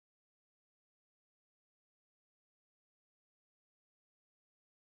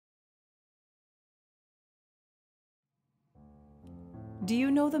Do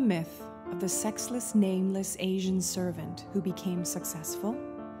you know the myth of the sexless, nameless Asian servant who became successful?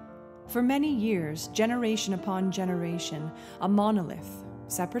 For many years, generation upon generation, a monolith,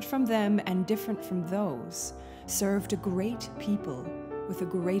 separate from them and different from those, served a great people with a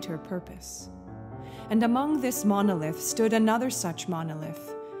greater purpose. And among this monolith stood another such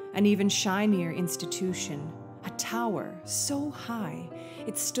monolith, an even shinier institution, a tower so high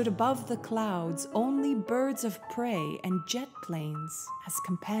it stood above the clouds, only birds of prey and jet planes as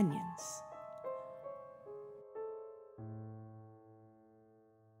companions.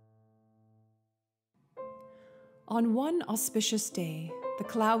 On one auspicious day, the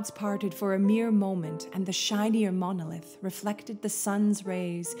clouds parted for a mere moment, and the shinier monolith reflected the sun's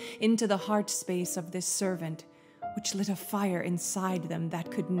rays into the heart space of this servant, which lit a fire inside them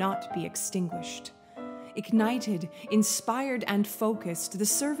that could not be extinguished. Ignited, inspired, and focused, the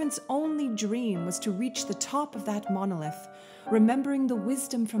servant's only dream was to reach the top of that monolith, remembering the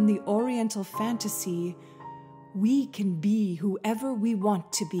wisdom from the Oriental Fantasie, "We can be whoever we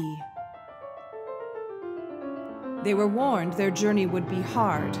want to be." They were warned their journey would be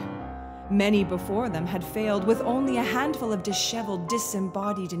hard. Many before them had failed, with only a handful of disheveled,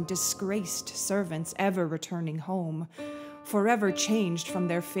 disembodied, and disgraced servants ever returning home, forever changed from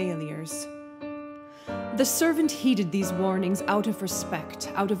their failures. The servant heeded these warnings out of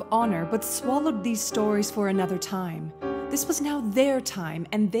respect, out of honor, but swallowed these stories for another time. This was now their time,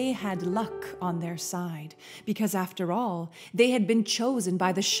 and they had luck on their side, because after all, they had been chosen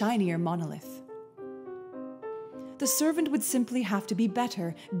by the shinier monolith. The servant would simply have to be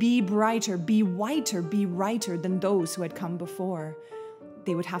better, be brighter, be whiter, be righter than those who had come before.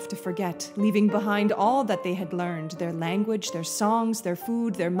 They would have to forget, leaving behind all that they had learned, their language, their songs, their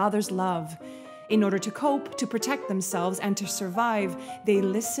food, their mother's love. In order to cope, to protect themselves, and to survive, they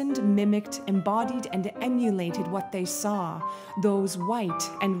listened, mimicked, embodied, and emulated what they saw, those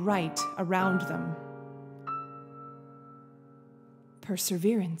white and right around them.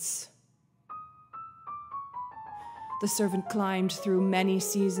 Perseverance. The servant climbed through many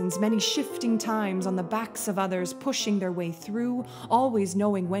seasons, many shifting times on the backs of others, pushing their way through, always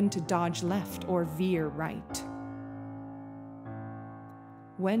knowing when to dodge left or veer right.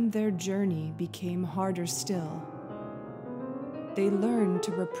 When their journey became harder still, they learned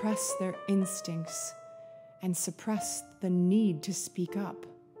to repress their instincts and suppress the need to speak up,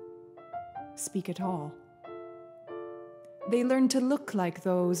 speak at all. They learned to look like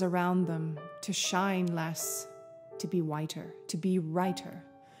those around them, to shine less, to be whiter, to be righter.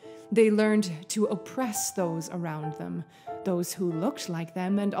 They learned to oppress those around them, those who looked like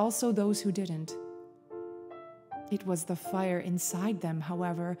them and also those who didn't. It was the fire inside them,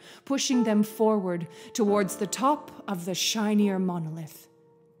 however, pushing them forward towards the top of the shinier monolith.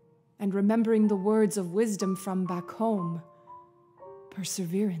 And remembering the words of wisdom from back home,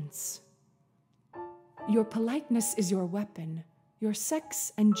 perseverance. Your politeness is your weapon, your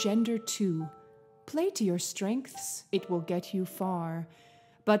sex and gender too. Play to your strengths, it will get you far.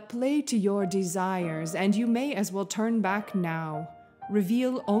 But play to your desires, and you may as well turn back now.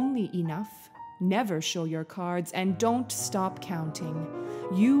 Reveal only enough. Never show your cards, and don't stop counting.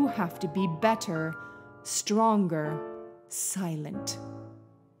 You have to be better, stronger, silent.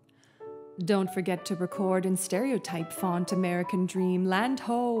 Don't forget to record in stereotype font American Dream. Land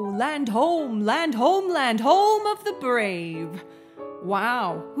ho, land home, land homeland, home of the brave.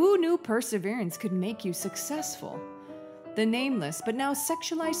 Wow, who knew perseverance could make you successful? The nameless but now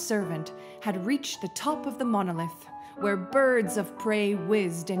sexualized servant had reached the top of the monolith, where birds of prey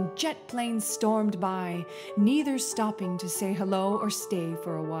whizzed and jet planes stormed by, neither stopping to say hello or stay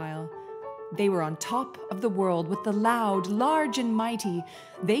for a while. They were on top of the world with the loud, large and mighty.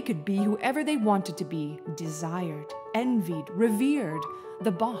 They could be whoever they wanted to be, desired, envied, revered.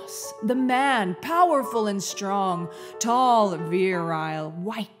 The boss, the man, powerful and strong, tall, virile,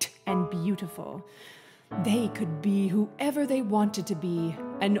 white and beautiful. They could be whoever they wanted to be,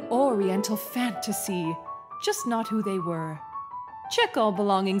 an Oriental fantasy. Just not who they were. Check all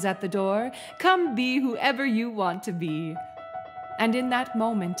belongings at the door. Come be whoever you want to be. And in that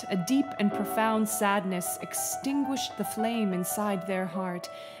moment, a deep and profound sadness extinguished the flame inside their heart,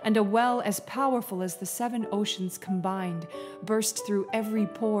 and a well as powerful as the 7 oceans combined burst through every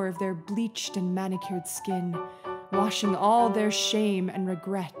pore of their bleached and manicured skin, washing all their shame and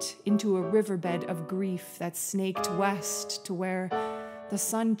regret into a riverbed of grief that snaked west to where the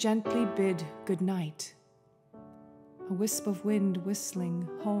sun gently bid good night. A wisp of wind whistling,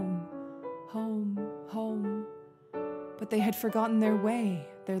 home, home, home. But they had forgotten their way,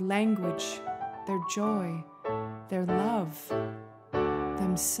 their language, their joy, their love,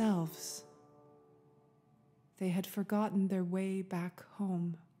 themselves. they had forgotten their way back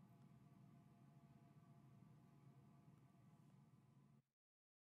home.